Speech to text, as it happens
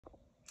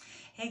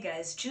Hey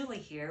guys, Julie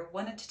here.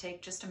 Wanted to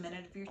take just a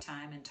minute of your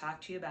time and talk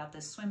to you about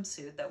this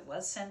swimsuit that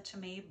was sent to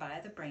me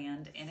by the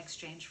brand in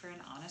exchange for an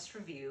honest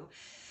review.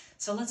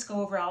 So let's go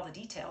over all the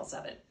details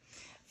of it.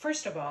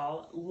 First of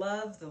all,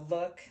 love the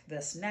look,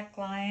 this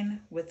neckline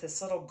with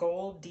this little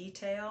gold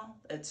detail.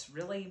 It's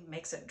really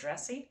makes it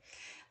dressy.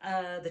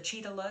 The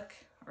cheetah look,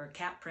 or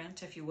cat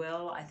print, if you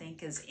will, I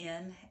think is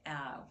in,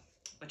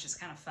 which is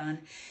kind of fun.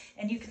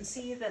 And you can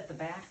see that the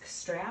back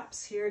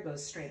straps here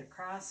goes straight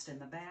across in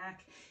the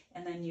back,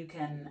 and then you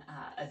can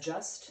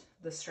adjust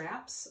the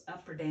straps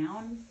up or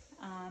down,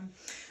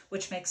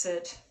 which makes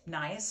it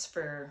nice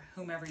for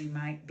whomever you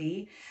might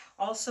be.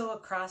 Also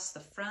across the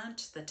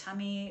front, the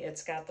tummy,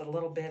 it's got the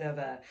little bit of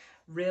a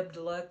ribbed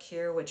look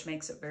here, which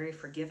makes it very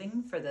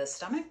forgiving for the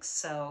stomach,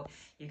 so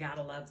you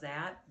gotta love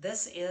that.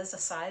 This is a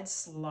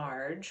size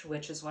large,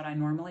 which is what I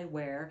normally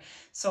wear,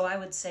 so I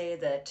would say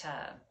that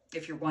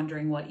if you're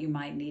wondering what you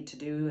might need to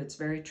do, it's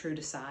very true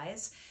to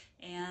size.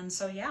 And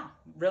so yeah,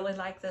 really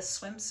like this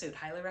swimsuit,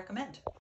 highly recommend.